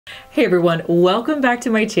Hey everyone, welcome back to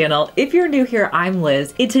my channel. If you're new here, I'm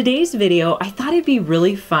Liz. In today's video, I thought it'd be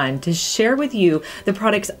really fun to share with you the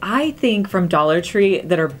products I think from Dollar Tree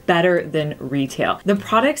that are better than retail. The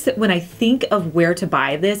products that when I think of where to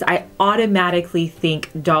buy this, I automatically think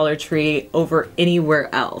Dollar Tree over anywhere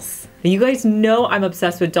else. You guys know I'm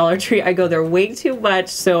obsessed with Dollar Tree. I go there way too much,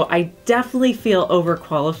 so I definitely feel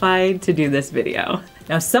overqualified to do this video.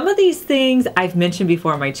 Now, some of these things I've mentioned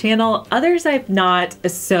before on my channel, others I've not,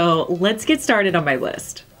 so let's get started on my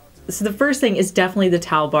list. So the first thing is definitely the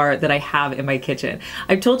towel bar that I have in my kitchen.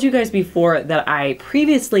 I've told you guys before that I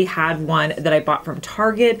previously had one that I bought from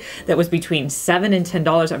Target that was between $7 and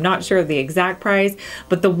 $10. I'm not sure of the exact price,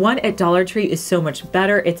 but the one at Dollar Tree is so much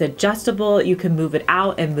better. It's adjustable. You can move it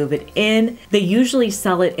out and move it in. They usually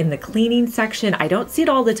sell it in the cleaning section. I don't see it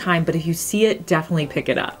all the time, but if you see it, definitely pick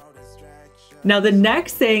it up. Now, the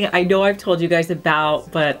next thing I know I've told you guys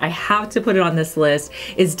about, but I have to put it on this list,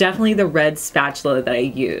 is definitely the red spatula that I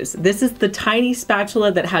use. This is the tiny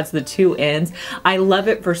spatula that has the two ends. I love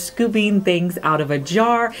it for scooping things out of a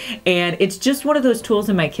jar, and it's just one of those tools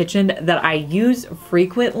in my kitchen that I use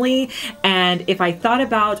frequently. And if I thought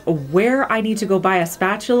about where I need to go buy a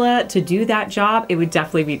spatula to do that job, it would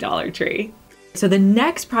definitely be Dollar Tree. So the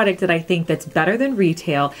next product that I think that's better than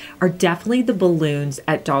retail are definitely the balloons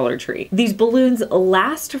at Dollar Tree. These balloons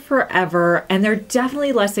last forever, and they're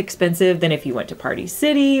definitely less expensive than if you went to Party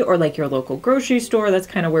City or like your local grocery store. That's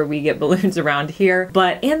kind of where we get balloons around here.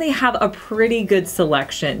 And they have a pretty good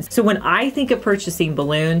selection. So when I think of purchasing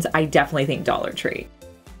balloons, I definitely think Dollar Tree.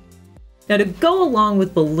 Now, to go along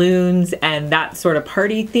with balloons and that sort of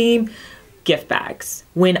party theme, gift bags.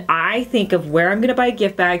 When I think of where I'm gonna buy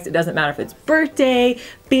gift bags, it doesn't matter if it's birthday,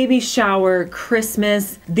 baby shower,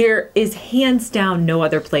 Christmas, there is hands down no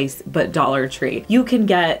other place but Dollar Tree. You can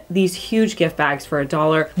get these huge gift bags for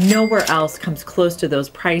 $1. Nowhere else comes close to those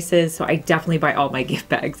prices, so I definitely buy all my gift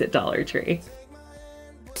bags at Dollar Tree.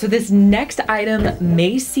 So this next item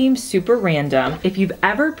may seem super random. If you've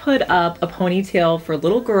ever put up a ponytail for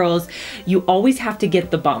little girls, you always have to get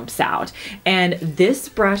the bumps out. And this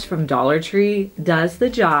brush from Dollar Tree does the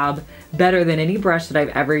job better than any brush that I've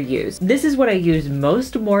ever used. This is what I use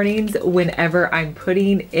most mornings whenever I'm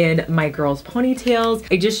putting in my girls' ponytails.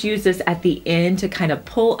 I just use this at the end to kind of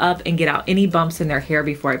pull up and get out any bumps in their hair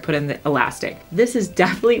before I put in the elastic. This is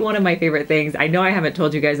definitely one of my favorite things. I know I haven't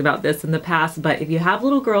told you guys about this in the past, but if you have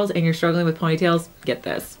little girls and you're struggling with ponytails, get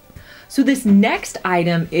this. So this next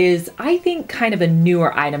item is, I think, kind of a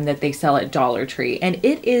newer item that they sell at Dollar Tree, and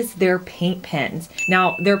it is their paint pens.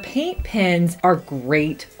 Now, their paint pens are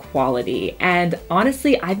great quality, and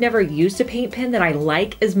honestly, I've never used a paint pen that I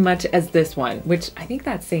like as much as this one, which I think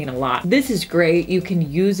that's saying a lot. This is great. You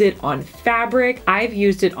can use it on fabric. I've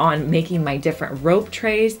used it on making my different rope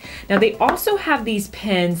trays. Now, they also have these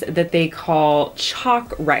pens that they call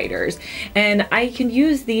chalk writers, and I can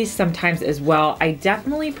use these sometimes as well. I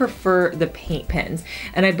definitely prefer the paint pens,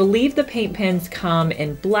 and I believe the paint pens come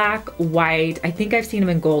in black, white, I think I've seen them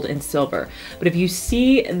in gold and silver. But if you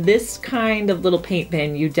see this kind of little paint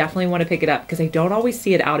pen, you definitely want to pick it up because I don't always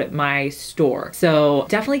see it out at my store. So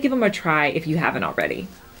definitely give them a try if you haven't already.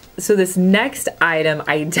 So this next item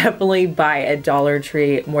I definitely buy at Dollar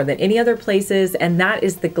Tree more than any other places, and that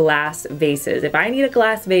is the glass vases. If I need a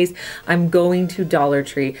glass vase, I'm going to Dollar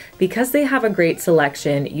Tree because they have a great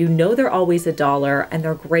selection. You know they're always $1 and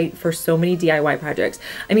they're great for so many DIY projects.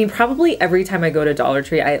 I mean, probably every time I go to Dollar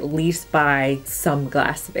Tree, I at least buy some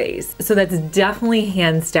glass vase. So that's definitely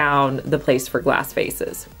hands down the place for glass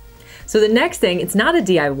vases. So the next thing, it's not a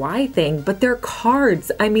DIY thing, but they're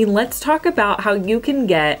cards. I mean, let's talk about how you can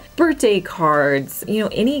get birthday cards, you know,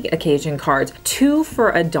 any occasion cards, 2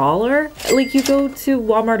 for $1. Like you go to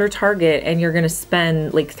Walmart or Target and you're gonna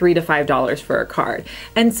spend like $3 to $5 for a card.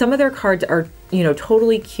 And some of their cards are, you know,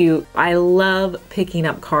 totally cute. I love picking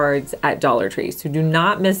up cards at Dollar Tree, so do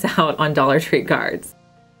not miss out on Dollar Tree cards.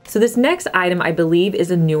 So this next item, I believe,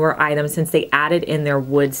 is a newer item since they added in their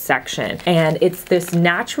wood section, and it's this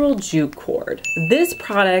natural jute cord. This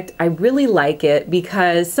product, I really like it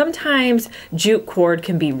because sometimes jute cord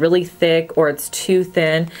can be really thick or it's too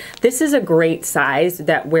thin. This is a great size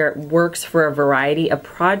that where it works for a variety of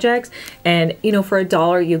projects, and you know, for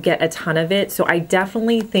 $1 you get a ton of it. So I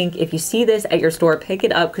definitely think if you see this at your store, pick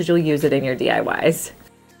it up because you'll use it in your DIYs.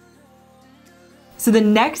 So the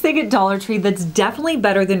next thing at Dollar Tree that's definitely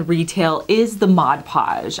better than retail is the Mod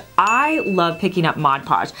Podge. I love picking up Mod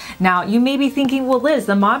Podge. Now you may be thinking, well Liz,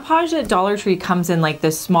 the Mod Podge at Dollar Tree comes in like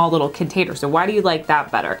this small little container, so why do you like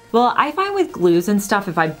that better? Well, I find with glues and stuff,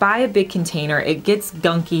 if I buy a big container, it gets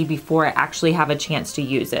gunky before I actually have a chance to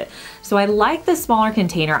use it. So I like the smaller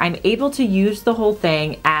container. I'm able to use the whole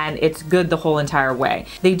thing and it's good the whole entire way.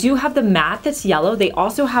 They do have the matte that's yellow. They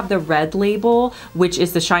also have the red label, which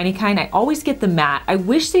is the shiny kind. I always get the matte. I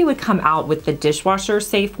wish they would come out with the dishwasher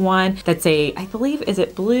safe one that's I believe, is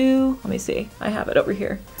it blue? Let me see. I have it over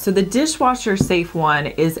here. So the dishwasher safe one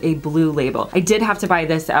is a blue label. I did have to buy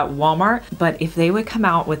this at Walmart, but if they would come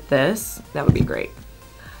out with this, that would be great.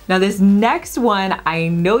 Now this next one, I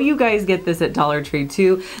know you guys get this at Dollar Tree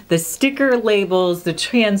too. The sticker labels, the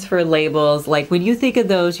transfer labels, like when you think of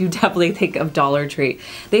those, you definitely think of Dollar Tree.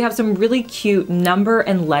 They have some really cute number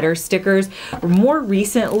and letter stickers. More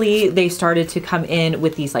recently, they started to come in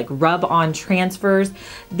with these like rub-on transfers.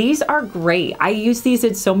 These are great. I use these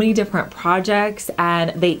in so many different projects and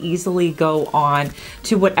they easily go on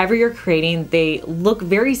to whatever you're creating. They look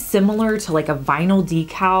very similar to like a vinyl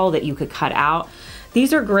decal that you could cut out.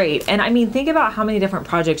 These are great. And I mean, think about how many different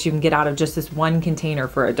projects you can get out of just this one container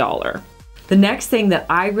for $1. The next thing that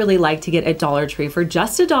I really like to get at Dollar Tree for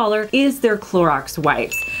just $1 is their Clorox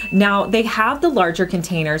wipes. Now they have the larger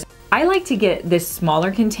containers. I like to get this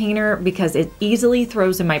smaller container because it easily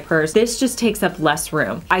throws in my purse. This just takes up less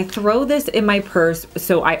room. I throw this in my purse,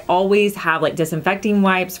 so I always have like disinfecting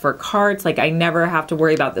wipes for carts. Like I never have to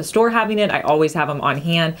worry about the store having it. I always have them on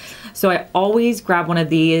hand. So I always grab one of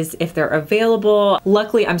these if they're available.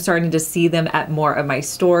 Luckily, I'm starting to see them at more of my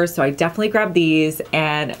stores. So I definitely grab these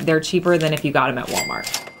and they're cheaper than if you got them at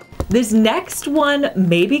Walmart. This next one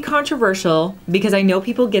may be controversial because I know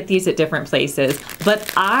people get these at different places,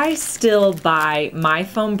 but I still buy my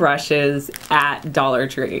foam brushes at Dollar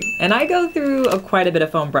Tree. And I go through quite a bit of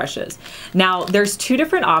foam brushes. Now, there's two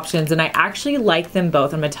different options and I actually like them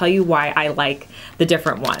both. I'm gonna tell you why I like the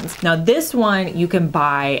different ones. Now, this one you can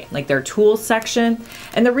buy like their tools section.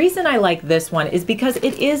 And the reason I like this one is because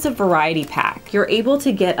it is a variety pack. You're able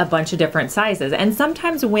to get a bunch of different sizes. And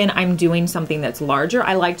sometimes when I'm doing something that's larger,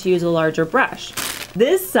 I like to use a larger brush.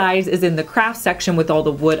 This size is in the craft section with all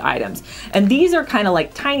the wood items. And these are kind of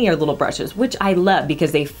like tinier little brushes, which I love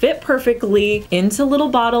because they fit perfectly into little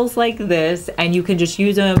bottles like this and you can just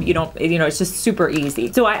use them. It's just super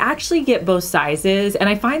easy. So I actually get both sizes and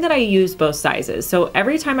I find that I use both sizes. So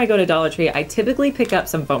every time I go to Dollar Tree, I typically pick up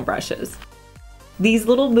some foam brushes. These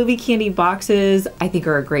little movie candy boxes I think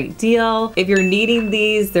are a great deal. If you're needing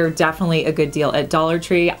these, they're definitely a good deal at Dollar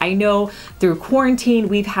Tree. I know through quarantine,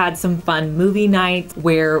 we've had some fun movie nights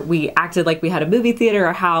where we acted like we had a movie theater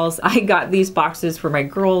or house. I got these boxes for my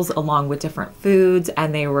girls along with different foods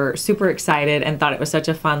and they were super excited and thought it was such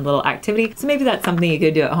a fun little activity. So maybe that's something you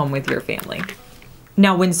could do at home with your family.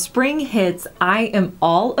 Now, when spring hits, I am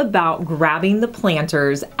all about grabbing the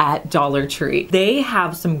planters at Dollar Tree. They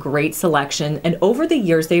have some great selection, and over the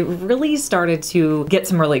years, they really started to get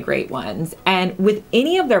some really great ones. And with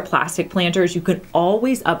any of their plastic planters, you can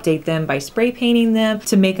always update them by spray painting them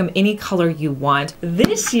to make them any color you want.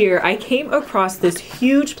 This year, I came across this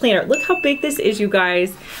huge planter. Look how big this is, you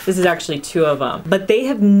guys. This is actually 2 of them, but they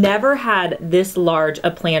have never had this large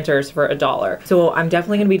of planters for $1. So I'm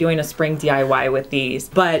definitely gonna be doing a spring DIY with these.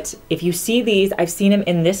 But if you see these, I've seen them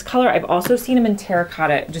in this color. I've also seen them in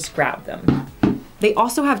terracotta. Just grab them. They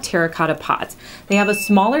also have terracotta pots. They have a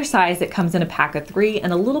smaller size that comes in a pack of 3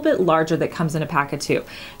 and a little bit larger that comes in a pack of 2.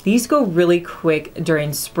 These go really quick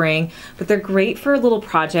during spring, but they're great for little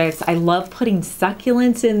projects. I love putting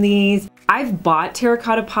succulents in these. I've bought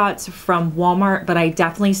terracotta pots from Walmart, but I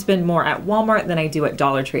definitely spend more at Walmart than I do at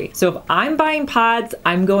Dollar Tree. So if I'm buying pots,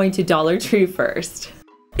 I'm going to Dollar Tree first.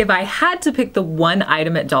 If I had to pick the one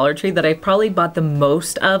item at Dollar Tree that I probably bought the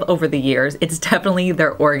most of over the years, it's definitely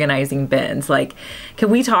their organizing bins. Like, can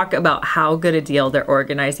we talk about how good a deal their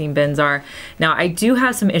organizing bins are? Now, I do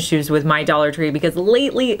have some issues with my Dollar Tree because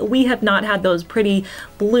lately we have not had those pretty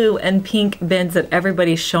blue and pink bins that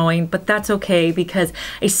everybody's showing, but that's okay because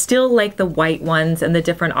I still like the white ones and the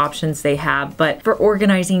different options they have. But for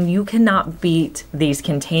organizing, you cannot beat these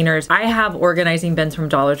containers. I have organizing bins from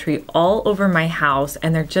Dollar Tree all over my house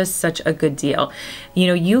and they're just such a good deal. You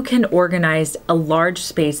know, you can organize a large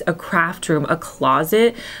space, a craft room, a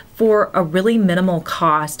closet for a really minimal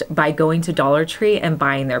cost by going to Dollar Tree and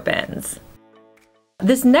buying their bins.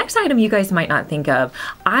 This next item you guys might not think of.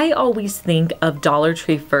 I always think of Dollar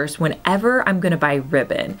Tree first whenever I'm gonna buy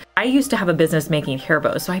ribbon. I used to have a business making hair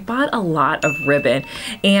bows, so I bought a lot of ribbon,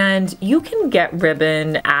 and you can get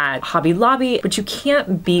ribbon at Hobby Lobby, but you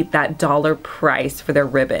can't beat that dollar price for their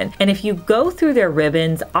ribbon. And if you go through their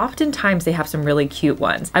ribbons, oftentimes they have some really cute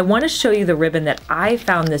ones. I wanna show you the ribbon that I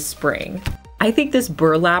found this spring. I think this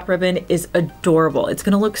burlap ribbon is adorable. It's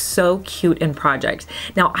gonna look so cute in projects.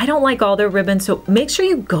 Now, I don't like all their ribbons, so make sure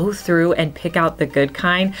you go through and pick out the good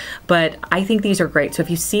kind, but I think these are great. So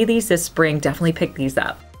if you see these this spring, definitely pick these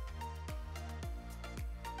up.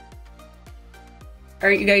 All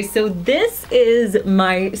right, you guys, so this is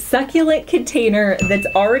my succulent container that's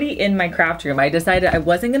already in my craft room. I decided I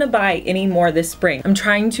wasn't gonna buy any more this spring. I'm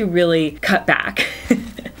trying to really cut back.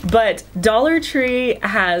 But Dollar Tree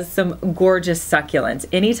has some gorgeous succulents.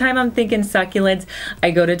 Anytime I'm thinking succulents,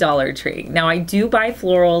 I go to Dollar Tree. Now I do buy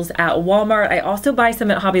florals at Walmart. I also buy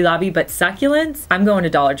some at Hobby Lobby, but succulents, I'm going to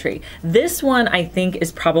Dollar Tree. This one I think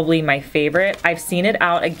is probably my favorite. I've seen it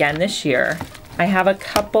out again this year. I have a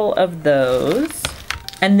couple of those.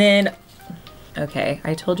 And then, okay,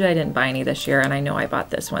 I told you I didn't buy any this year, and I know I bought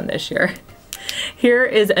this one this year. Here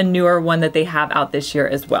is a newer one that they have out this year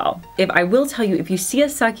as well. I will tell you, if you see a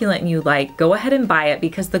succulent and you like, go ahead and buy it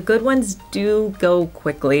because the good ones do go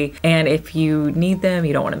quickly. And if you need them,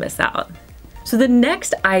 you don't want to miss out. So the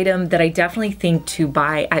next item that I definitely think to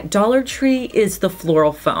buy at Dollar Tree is the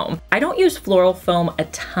floral foam. I don't use floral foam a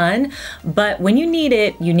ton, but when you need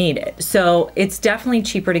it, you need it. So it's definitely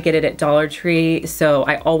cheaper to get it at Dollar Tree, so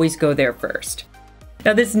I always go there first.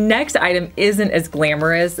 Now this next item isn't as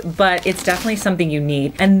glamorous, but it's definitely something you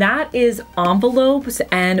need, and that is envelopes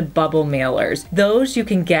and bubble mailers. Those you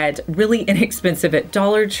can get really inexpensive at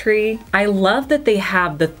Dollar Tree. I love that they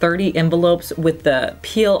have the 30 envelopes with the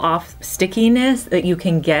peel off stickiness that you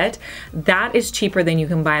can get. That is cheaper than you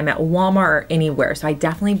can buy them at Walmart or anywhere, so I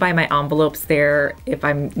definitely buy my envelopes there if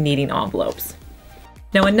I'm needing envelopes.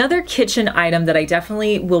 Now another kitchen item that I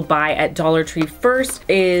definitely will buy at Dollar Tree first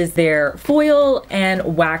is their foil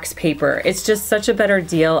and wax paper. It's just such a better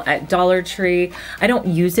deal at Dollar Tree. I don't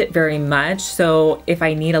use it very much, so if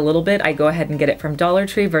I need a little bit, I go ahead and get it from Dollar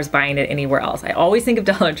Tree versus buying it anywhere else. I always think of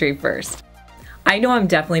Dollar Tree first. I know I'm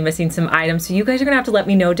definitely missing some items, so you guys are gonna have to let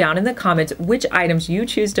me know down in the comments which items you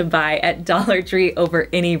choose to buy at Dollar Tree over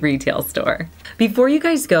any retail store. Before you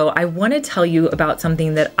guys go, I wanna tell you about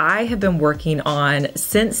something that I have been working on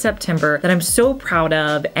since September that I'm so proud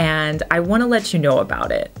of, and I wanna let you know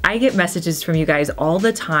about it. I get messages from you guys all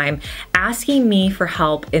the time asking me for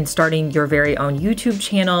help in starting your very own YouTube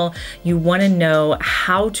channel. You wanna know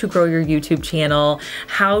how to grow your YouTube channel,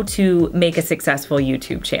 how to make a successful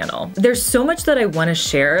YouTube channel. There's so much that I want to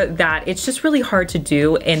share that it's just really hard to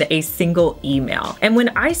do in a single email. And when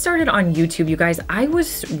I started on YouTube, you guys, I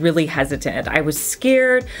was really hesitant. I was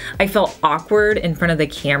scared. I felt awkward in front of the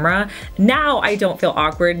camera. Now I don't feel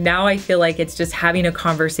awkward. Now I feel like it's just having a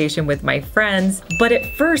conversation with my friends. But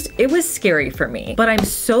at first it was scary for me. But I'm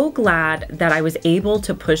so glad that I was able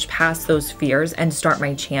to push past those fears and start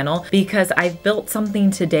my channel because I've built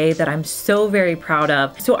something today that I'm so very proud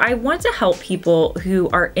of. So I want to help people who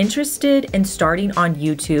are interested in starting on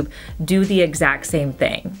YouTube do the exact same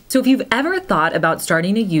thing. So if you've ever thought about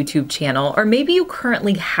starting a YouTube channel, or maybe you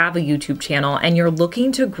currently have a YouTube channel and you're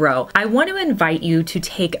looking to grow, I want to invite you to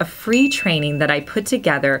take a free training that I put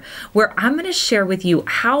together where I'm going to share with you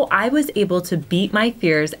how I was able to beat my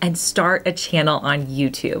fears and start a channel on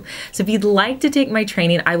YouTube. So if you'd like to take my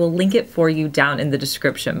training, I will link it for you down in the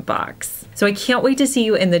description box. So I can't wait to see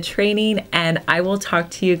you in the training, and I will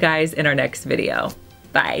talk to you guys in our next video.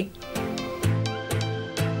 Bye.